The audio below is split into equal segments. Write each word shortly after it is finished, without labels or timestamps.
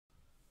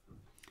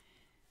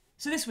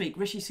So this week,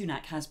 Rishi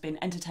Sunak has been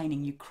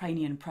entertaining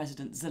Ukrainian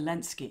President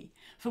Zelensky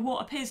for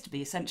what appears to be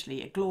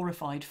essentially a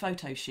glorified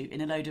photo shoot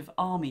in a load of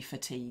army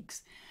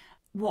fatigues.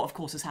 What, of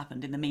course, has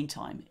happened in the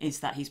meantime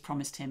is that he's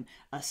promised him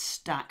a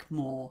stack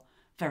more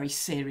very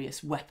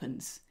serious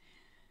weapons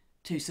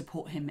to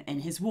support him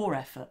in his war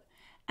effort.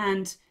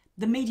 And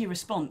the media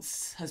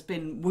response has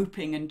been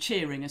whooping and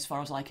cheering, as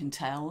far as I can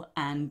tell,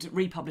 and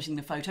republishing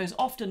the photos,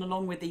 often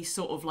along with these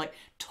sort of like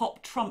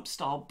top Trump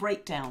style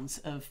breakdowns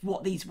of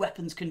what these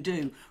weapons can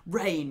do: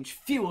 range,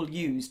 fuel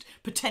used,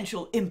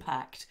 potential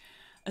impact,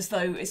 as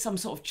though it's some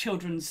sort of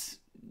children's,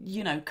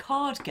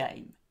 card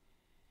game.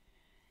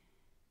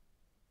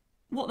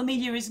 What the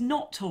media is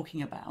not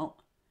talking about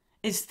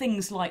is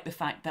things like the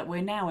fact that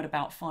we're now at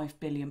about £5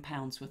 billion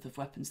worth of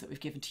weapons that we've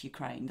given to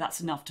Ukraine.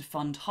 That's enough to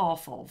fund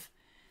half of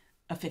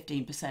a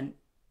 15%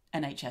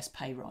 NHS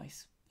pay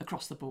rise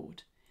across the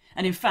board.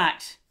 And in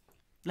fact,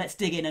 let's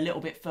dig in a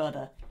little bit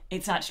further.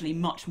 It's actually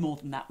much more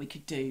than that we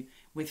could do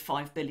with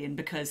 5 billion,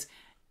 because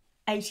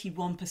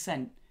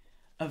 81%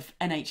 of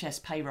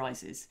NHS pay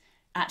rises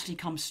actually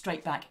comes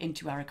straight back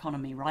into our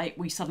economy, right?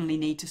 We suddenly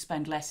need to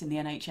spend less in the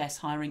NHS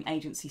hiring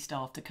agency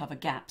staff to cover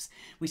gaps.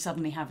 We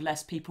suddenly have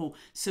less people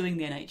suing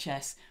the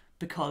NHS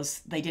because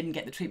they didn't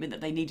get the treatment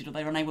that they needed, or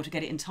they were unable to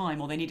get it in time,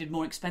 or they needed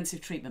more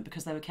expensive treatment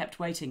because they were kept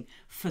waiting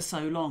for so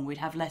long. We'd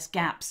have less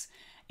gaps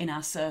in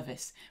our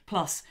service.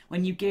 Plus,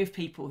 when you give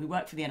people who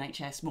work for the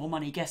NHS more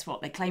money, guess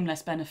what? They claim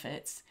less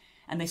benefits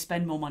and they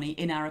spend more money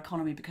in our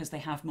economy because they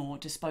have more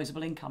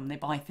disposable income. They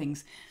buy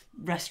things,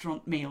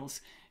 restaurant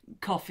meals,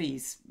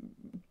 coffees,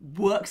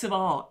 works of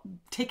art,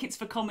 tickets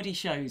for comedy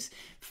shows,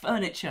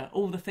 furniture,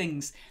 all the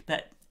things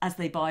that as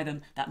they buy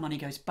them, that money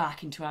goes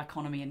back into our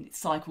economy and it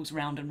cycles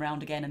round and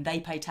round again, and they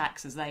pay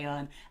tax as they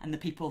earn, and the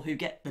people who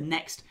get the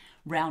next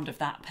round of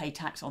that pay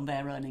tax on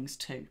their earnings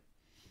too.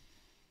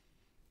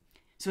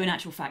 So in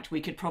actual fact, we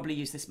could probably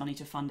use this money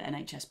to fund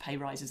NHS pay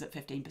rises at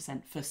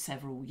 15% for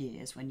several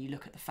years when you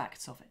look at the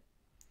facts of it.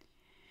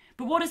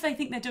 But what does they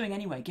think they're doing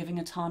anyway, giving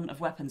a ton of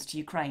weapons to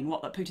Ukraine?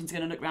 What, that Putin's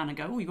going to look around and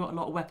go, oh, you've got a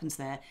lot of weapons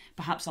there,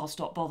 perhaps I'll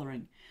stop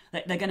bothering.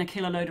 They're going to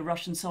kill a load of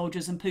Russian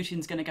soldiers and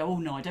Putin's going to go, oh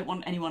no, I don't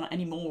want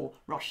any more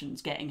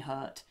Russians getting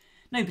hurt.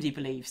 Nobody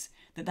believes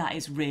that that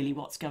is really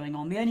what's going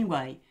on. The only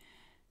way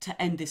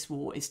to end this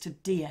war is to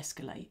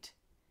de-escalate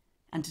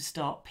and to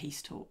start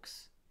peace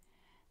talks.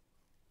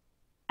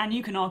 And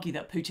you can argue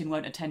that Putin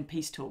won't attend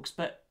peace talks,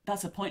 but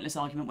that's a pointless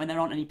argument when there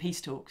aren't any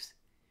peace talks.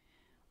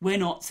 We're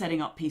not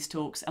setting up peace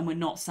talks, and we're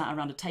not sat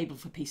around a table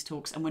for peace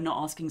talks, and we're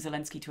not asking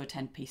Zelensky to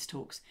attend peace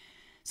talks.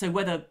 So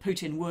whether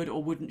Putin would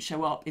or wouldn't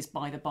show up is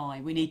by the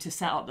by. We need to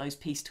set up those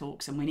peace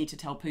talks, and we need to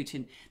tell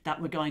Putin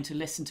that we're going to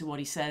listen to what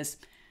he says.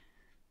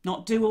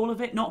 Not do all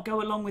of it, not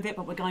go along with it,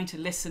 but we're going to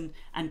listen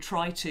and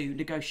try to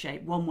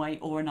negotiate one way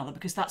or another,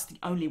 because that's the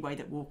only way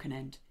that war can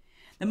end.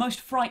 The most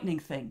frightening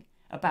thing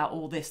about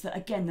all this, that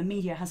again the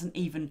media hasn't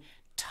even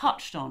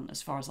touched on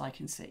as far as I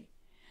can see,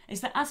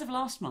 is that as of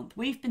last month,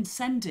 we've been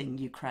sending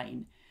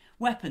Ukraine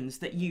weapons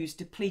that use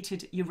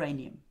depleted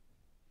uranium.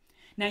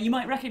 Now, you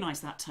might recognise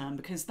that term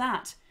because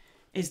that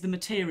is the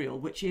material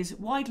which is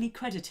widely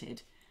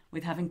credited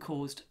with having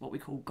caused what we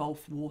call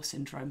Gulf War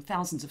syndrome.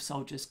 Thousands of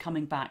soldiers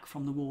coming back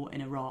from the war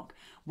in Iraq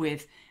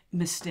with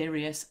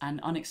mysterious and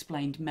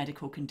unexplained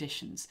medical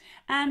conditions.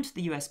 And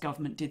the US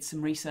government did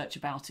some research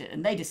about it,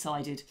 and they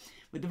decided,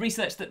 with the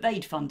research that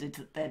they'd funded,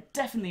 that there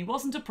definitely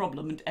wasn't a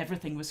problem and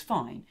everything was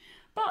fine.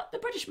 But the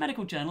British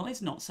Medical Journal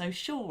is not so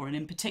sure, and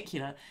in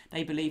particular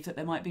they believe that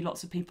there might be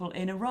lots of people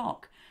in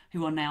Iraq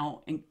who are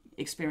now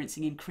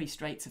experiencing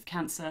increased rates of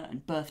cancer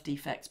and birth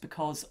defects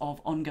because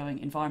of ongoing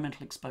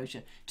environmental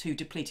exposure to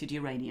depleted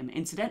uranium.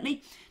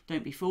 Incidentally,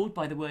 don't be fooled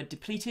by the word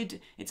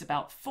depleted. It's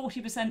about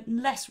 40%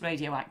 less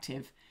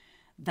radioactive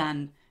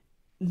than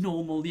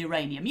normal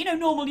uranium. You know,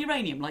 normal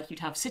uranium, like you'd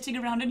have sitting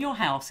around in your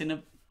house in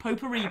a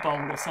potpourri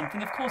bowl or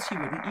something. Of course you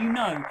wouldn't. You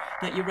know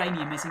that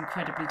uranium is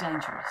incredibly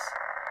dangerous.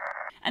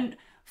 And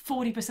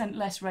 40%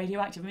 less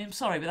radioactive. I mean, I'm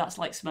sorry, but that's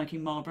like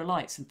smoking Marlboro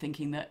Lights and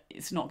thinking that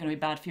it's not going to be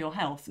bad for your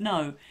health.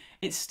 No,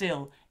 it's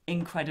still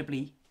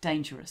incredibly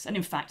dangerous. And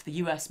in fact, the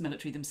US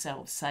military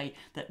themselves say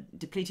that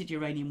depleted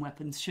uranium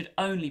weapons should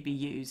only be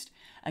used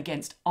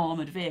against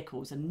armoured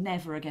vehicles and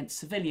never against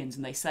civilians.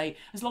 And they say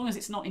as long as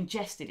it's not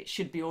ingested, it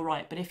should be all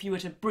right. But if you were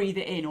to breathe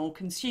it in or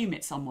consume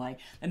it some way,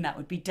 then that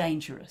would be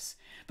dangerous.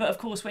 But of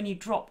course, when you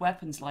drop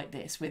weapons like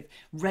this with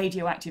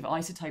radioactive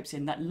isotopes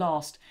in that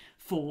last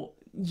for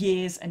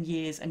years and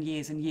years and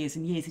years and years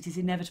and years, it is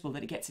inevitable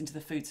that it gets into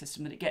the food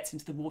system, that it gets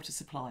into the water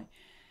supply,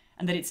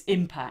 and that its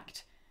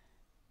impact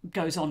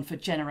goes on for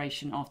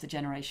generation after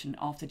generation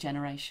after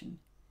generation.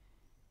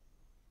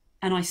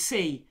 And I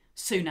see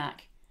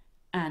Sunak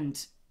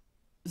and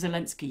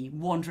Zelensky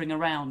wandering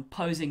around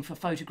posing for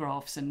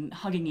photographs and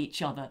hugging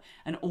each other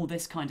and all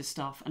this kind of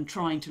stuff and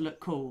trying to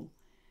look cool.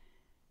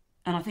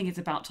 And I think it's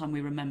about time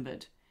we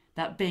remembered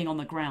that being on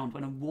the ground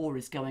when a war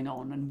is going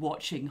on and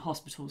watching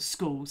hospitals,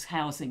 schools,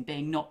 housing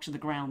being knocked to the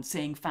ground,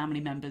 seeing family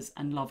members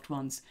and loved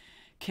ones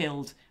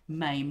killed,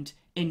 maimed,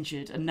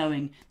 injured, and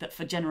knowing that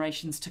for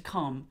generations to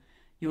come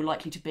you're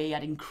likely to be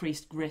at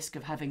increased risk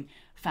of having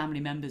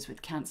family members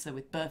with cancer,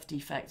 with birth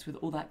defects, with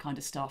all that kind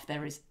of stuff.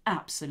 There is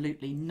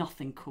absolutely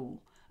nothing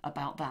cool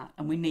about that,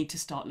 and we need to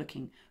start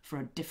looking for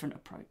a different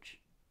approach.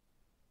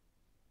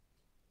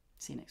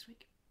 See you next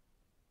week.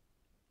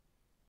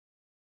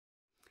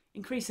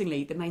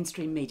 Increasingly, the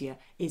mainstream media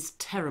is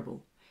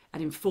terrible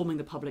at informing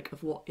the public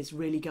of what is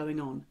really going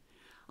on.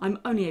 I'm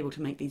only able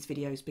to make these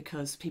videos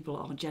because people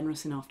are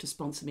generous enough to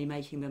sponsor me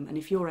making them, and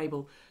if you're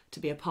able to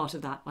be a part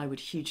of that, I would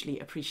hugely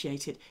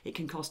appreciate it. It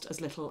can cost as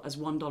little as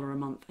 $1 a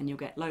month, and you'll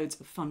get loads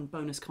of fun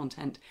bonus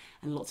content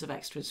and lots of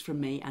extras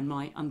from me, and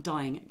my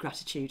undying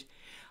gratitude.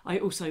 I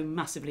also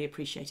massively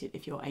appreciate it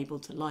if you're able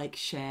to like,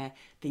 share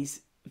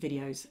these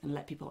videos and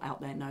let people out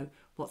there know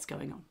what's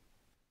going on.